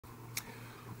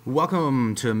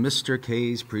Welcome to Mr.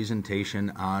 K's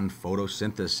presentation on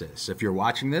photosynthesis. If you're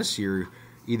watching this, you're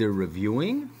either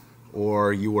reviewing,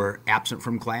 or you were absent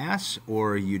from class,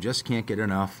 or you just can't get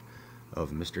enough of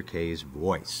Mr. K's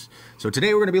voice. So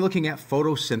today we're going to be looking at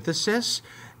photosynthesis,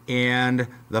 and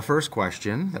the first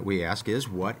question that we ask is,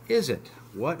 what is it?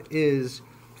 What is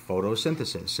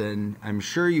photosynthesis? And I'm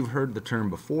sure you've heard the term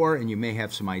before, and you may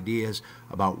have some ideas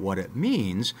about what it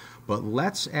means, but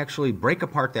let's actually break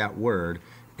apart that word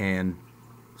and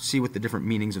see what the different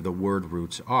meanings of the word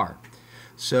roots are.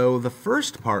 So the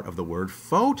first part of the word,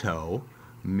 photo,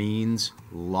 means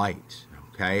light,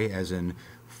 okay, as in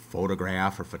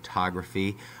photograph or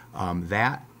photography.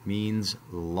 That means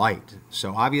light.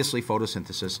 So obviously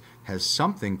photosynthesis has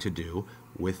something to do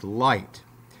with light.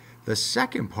 The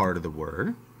second part of the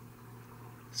word,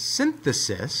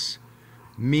 synthesis,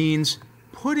 means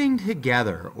putting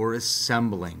together or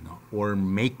assembling or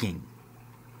making.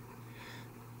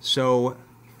 So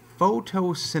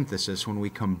photosynthesis, when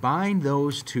we combine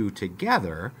those two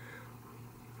together,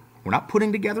 we're not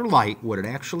putting together light. What it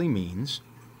actually means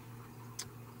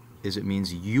is it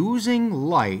means using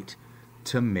light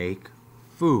to make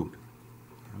food.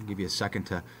 I'll give you a second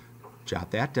to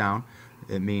jot that down.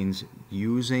 It means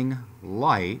using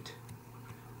light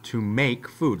to make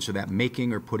food. So that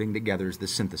making or putting together is the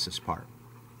synthesis part.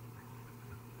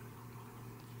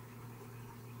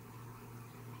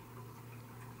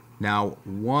 Now,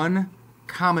 one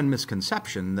common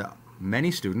misconception that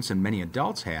many students and many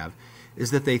adults have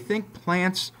is that they think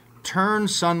plants turn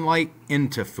sunlight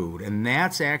into food, and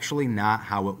that's actually not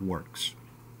how it works,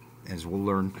 as we'll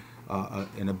learn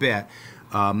in a bit.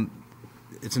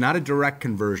 It's not a direct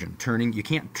conversion. You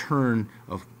can't turn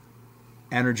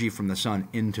energy from the sun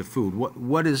into food.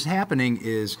 What is happening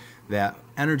is that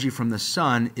energy from the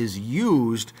sun is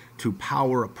used to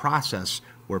power a process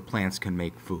where plants can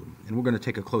make food. And we're going to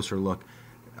take a closer look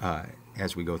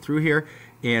as we go through here.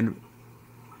 And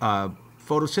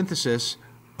photosynthesis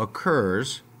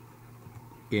occurs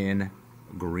in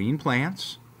green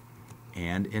plants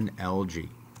and in algae.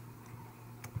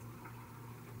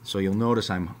 So you'll notice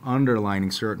I'm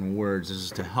underlining certain words. This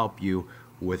is to help you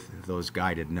with those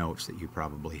guided notes that you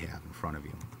probably have in front of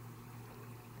you.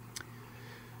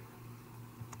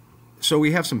 So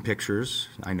we have some pictures.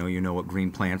 I know you know what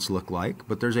green plants look like,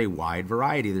 but there's a wide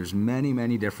variety. There's many,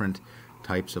 many different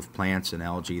types of plants and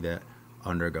algae that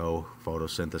undergo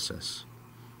photosynthesis.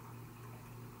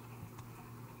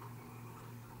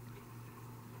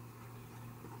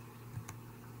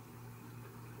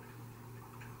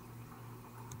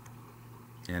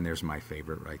 And there's my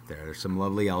favorite right there. There's some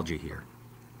lovely algae here.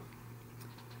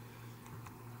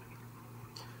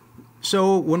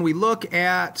 So when we look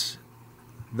at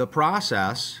the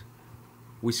process,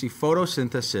 we see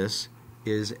photosynthesis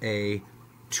is a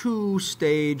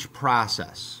two-stage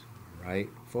process, right?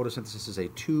 Photosynthesis is a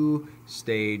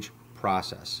two-stage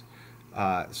process.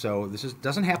 So this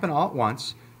doesn't happen all at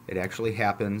once. It actually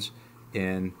happens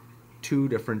in two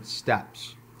different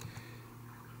steps.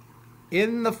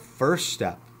 In the first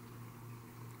step,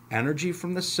 energy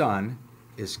from the sun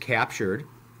is captured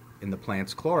in the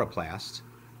plant's chloroplast,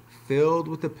 filled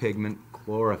with the pigment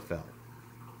chlorophyll.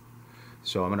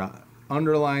 So I'm going to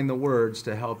underline the words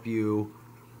to help you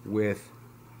with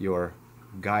your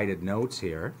guided notes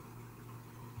here.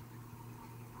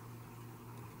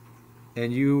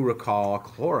 And you recall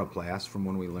chloroplast from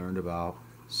when we learned about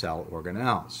cell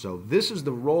organelles. So this is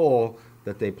the role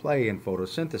that they play in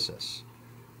photosynthesis.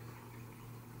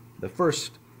 The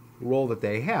first role that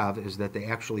they have is that they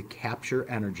actually capture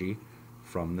energy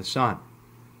from the sun.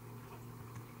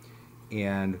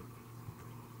 And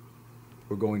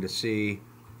we're going to see,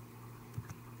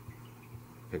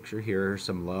 picture here,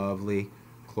 some lovely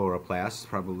chloroplasts.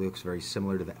 Probably looks very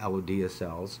similar to the Elodea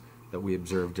cells that we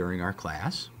observed during our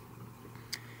class.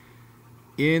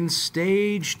 In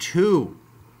stage two,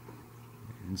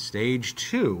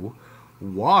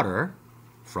 water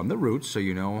from the roots, so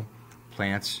you know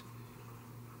plants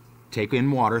take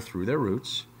in water through their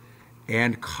roots,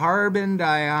 and carbon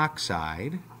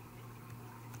dioxide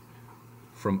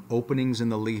from openings in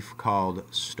the leaf called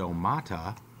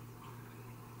stomata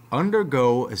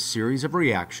undergo a series of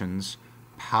reactions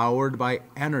powered by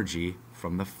energy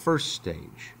from the first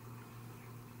stage.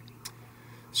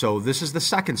 So this is the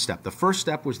second step. The first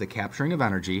step was the capturing of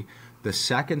energy. The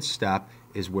second step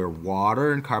is where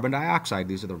water and carbon dioxide,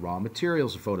 these are the raw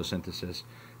materials of photosynthesis,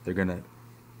 they're going to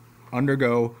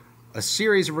undergo a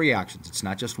series of reactions. It's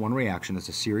not just one reaction, it's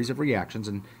a series of reactions,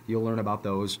 and you'll learn about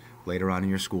those later on in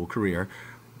your school career.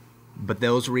 But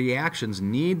those reactions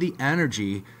need the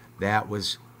energy that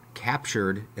was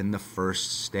captured in the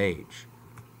first stage.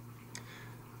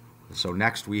 So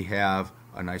next we have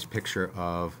a nice picture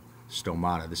of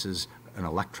stomata. This is an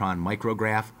electron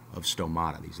micrograph of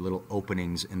stomata, these little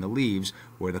openings in the leaves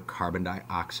where the carbon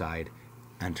dioxide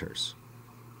enters.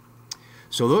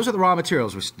 So those are the raw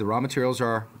materials. The raw materials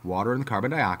are water and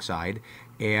carbon dioxide,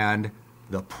 and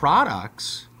the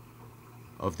products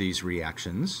of these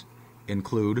reactions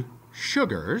include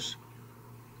sugars,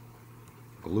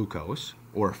 glucose,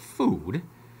 or food,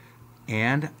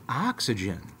 and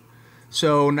oxygen.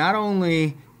 So not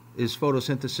only is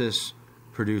photosynthesis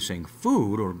producing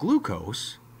food or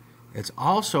glucose, it's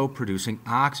also producing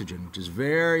oxygen, which is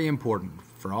very important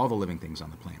for all the living things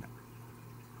on the planet.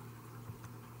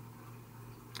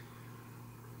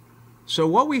 So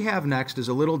what we have next is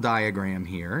a little diagram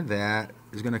here that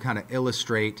is going to kind of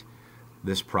illustrate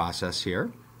this process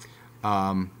here.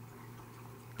 Let's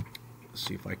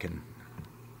see if I can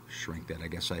shrink that. I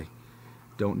guess I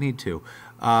don't need to.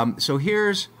 So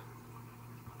here's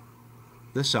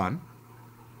the sun.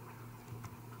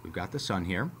 We've got the sun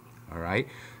here, all right.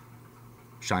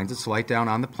 Shines its light down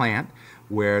on the plant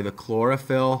where the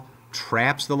chlorophyll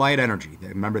traps the light energy.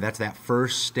 Remember, that's that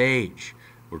first stage.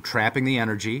 We're trapping the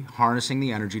energy, harnessing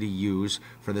the energy to use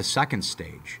for the second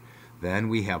stage. Then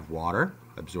we have water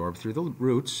absorbed through the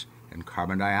roots and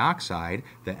carbon dioxide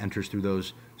that enters through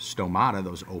those stomata,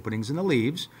 those openings in the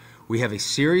leaves. We have a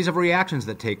series of reactions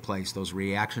that take place. Those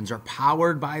reactions are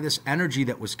powered by this energy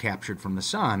that was captured from the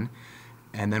sun.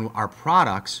 And then our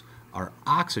products are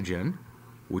oxygen,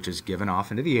 which is given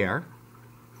off into the air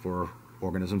for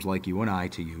organisms like you and I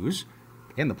to use,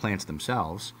 and the plants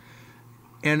themselves,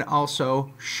 and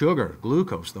also sugar,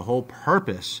 glucose, the whole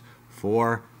purpose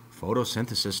for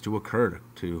photosynthesis to occur,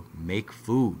 to make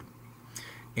food.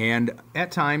 And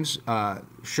at times,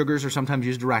 sugars are sometimes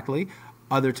used directly.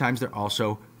 Other times, they're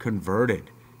also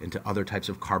converted into other types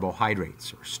of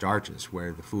carbohydrates or starches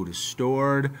where the food is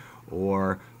stored,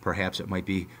 or perhaps it might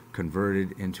be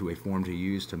converted into a form to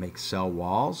use to make cell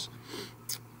walls.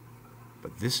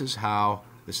 But this is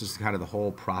kind of the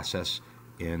whole process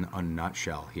in a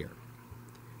nutshell here.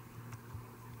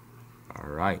 All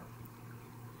right.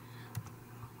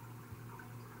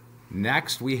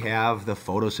 Next, we have the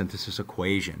photosynthesis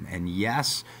equation. And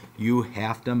yes, you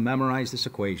have to memorize this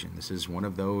equation. This is one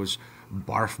of those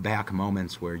barf back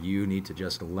moments where you need to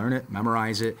just learn it,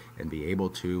 memorize it, and be able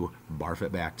to barf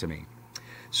it back to me.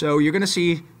 So you're going to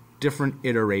see different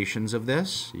iterations of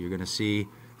this. You're going to see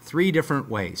three different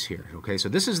ways here. Okay, so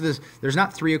there's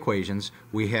not three equations.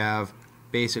 We have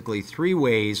basically three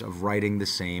ways of writing the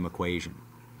same equation.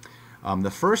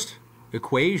 The first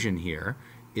equation here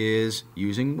is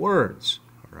using words,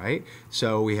 all right?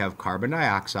 So we have carbon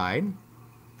dioxide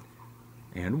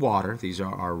and water. These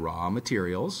are our raw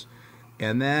materials.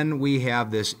 And then we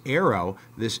have this arrow.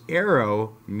 This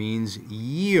arrow means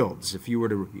yields. If you were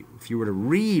to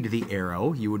read the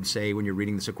arrow, you would say, when you're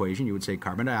reading this equation, you would say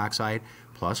carbon dioxide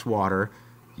plus water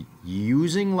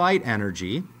using light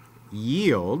energy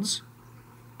yields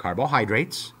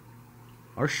carbohydrates,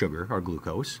 or sugar, or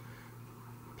glucose,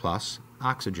 plus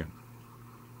oxygen.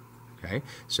 Okay,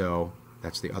 so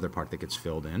that's the other part that gets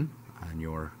filled in on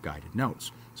your guided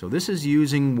notes. So this is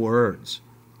using words.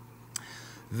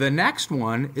 The next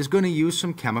one is going to use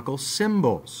some chemical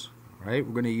symbols. Right?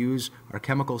 We're going to use our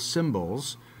chemical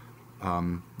symbols.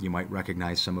 You might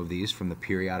recognize some of these from the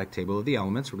periodic table of the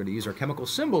elements. We're going to use our chemical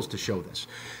symbols to show this.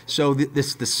 So this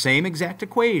is the same exact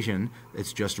equation.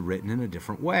 It's just written in a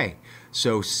different way.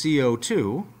 So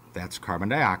CO2, that's carbon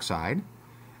dioxide.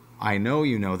 I know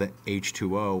you know that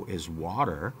H2O is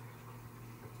water.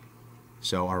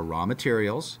 So our raw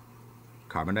materials,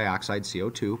 carbon dioxide,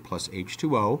 CO2, plus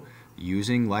H2O,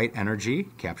 using light energy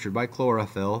captured by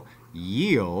chlorophyll,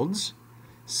 yields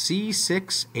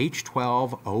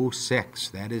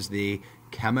C6H12O6. That is the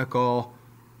chemical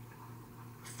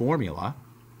formula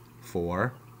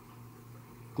for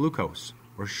glucose,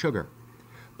 or sugar,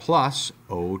 plus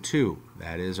O2.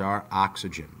 That is our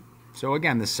oxygen. So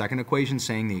again, the second equation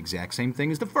saying the exact same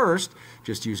thing as the first,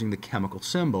 just using the chemical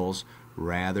symbols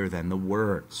rather than the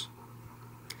words.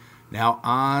 Now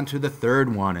on to the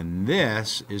third one, and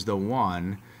this is the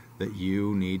one that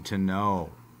you need to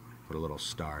know. Put a little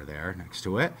star there next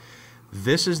to it.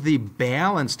 This is the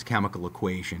balanced chemical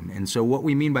equation. And so what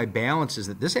we mean by balance is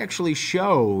that this actually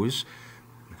shows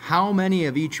how many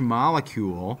of each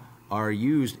molecule are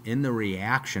used in the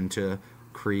reaction to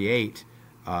create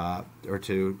or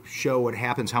to show what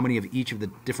happens, how many of each of the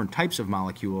different types of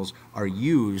molecules are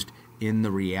used in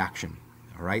the reaction.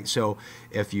 All right, so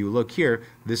if you look here,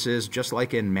 this is just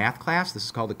like in math class, this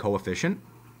is called a coefficient.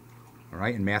 All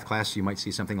right, in math class you might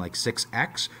see something like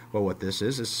 6x. Well, what this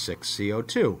is 6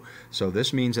 CO2. So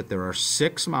this means that there are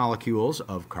 6 molecules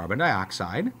of carbon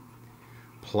dioxide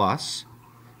plus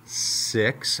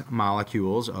 6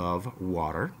 molecules of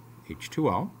water,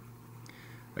 H2O.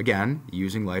 Again,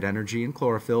 using light energy and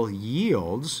chlorophyll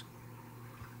yields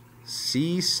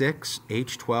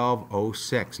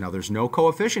C6H12O6. Now there's no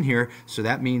coefficient here, so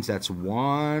that means that's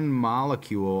 1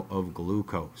 molecule of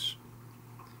glucose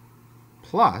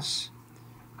plus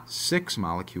 6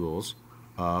 molecules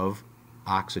of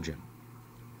oxygen.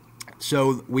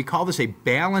 So we call this a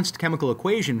balanced chemical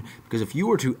equation because if you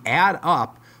were to add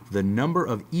up the number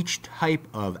of each type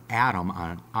of atom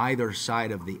on either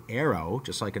side of the arrow,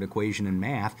 just like an equation in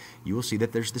math, you will see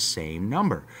that there's the same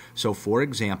number. So for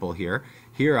example here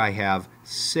I have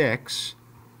 6,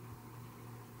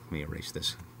 let me erase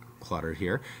this clutter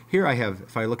here. Here I have,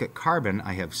 if I look at carbon,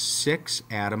 I have 6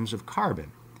 atoms of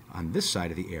carbon on this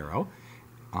side of the arrow.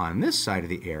 On this side of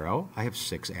the arrow, I have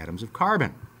 6 atoms of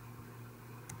carbon.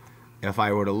 If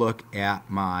I were to look at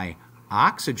my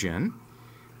oxygen,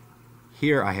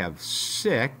 here I have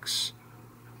 6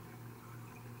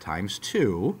 times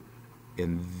 2.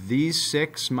 In these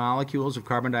 6 molecules of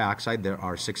carbon dioxide, there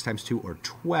are 6 times 2, or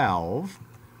 12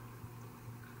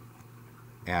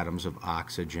 atoms of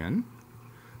oxygen,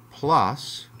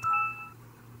 plus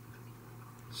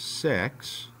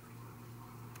 6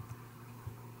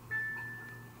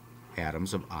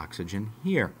 atoms of oxygen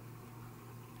here.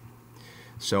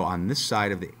 So on this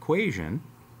side of the equation,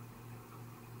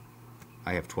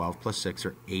 I have 12 plus 6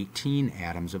 or 18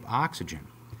 atoms of oxygen.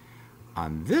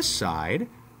 On this side,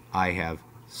 I have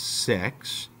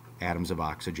 6 atoms of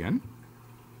oxygen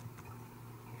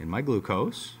in my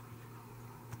glucose.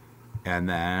 And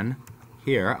then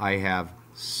here I have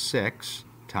 6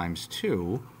 times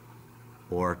 2,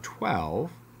 or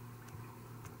 12,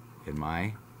 in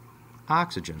my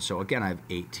oxygen. So again, I have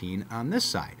 18 on this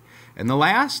side. And the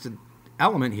last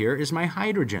element here is my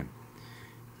hydrogen.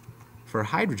 For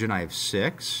hydrogen, I have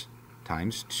 6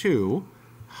 times 2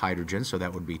 hydrogen, so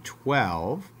that would be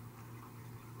 12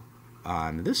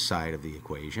 on this side of the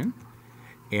equation.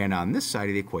 And on this side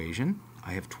of the equation,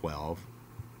 I have 12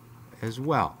 as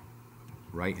well,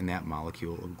 right in that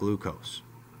molecule of glucose.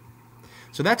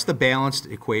 So that's the balanced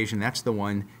equation. That's the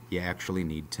one you actually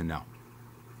need to know.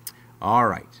 All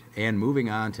right, and moving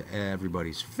on to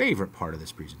everybody's favorite part of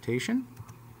this presentation.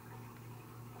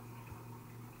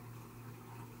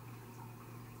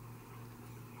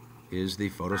 Is the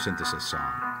photosynthesis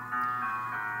song,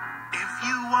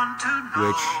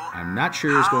 which I'm not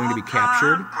sure is going to be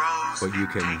captured, but you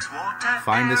can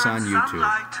find this on YouTube.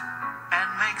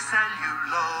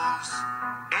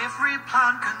 Every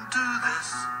plant can do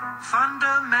this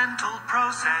fundamental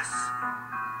process,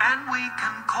 and we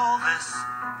can call this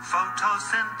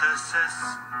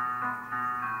photosynthesis.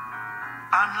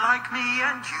 Unlike me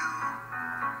and you,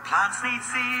 plants need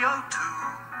CO2.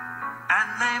 And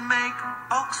they make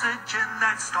oxygen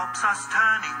that stops us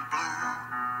turning blue.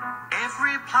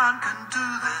 Every plant can do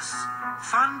this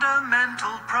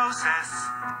fundamental process,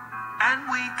 and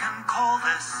we can call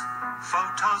this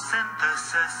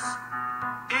photosynthesis.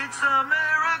 It's a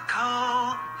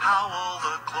miracle how all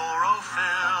the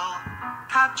chlorophyll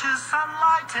captures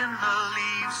sunlight in the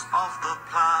leaves of the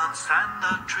plants and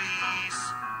the trees.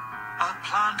 A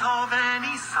plant of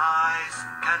any size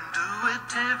can do it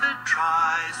if it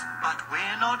tries, but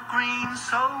we're not green,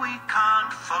 so we can't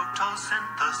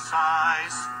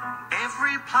photosynthesize.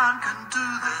 Every plant can do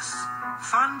this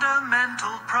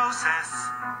fundamental process,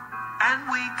 and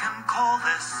we can call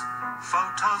this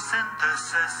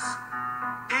photosynthesis.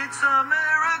 It's a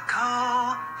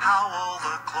miracle how all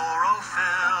the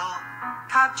chlorophyll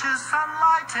captures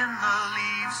sunlight in the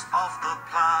leaves of the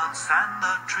plants and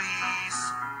the trees.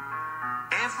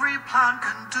 Every plant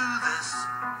can do this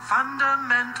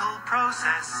fundamental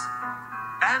process,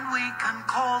 and we can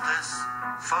call this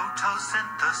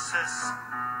photosynthesis.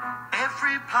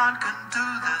 Every plant can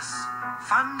do this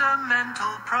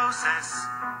fundamental process,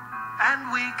 and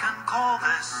we can call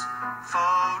this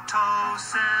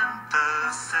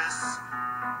photosynthesis.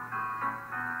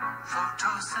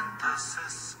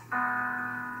 Photosynthesis.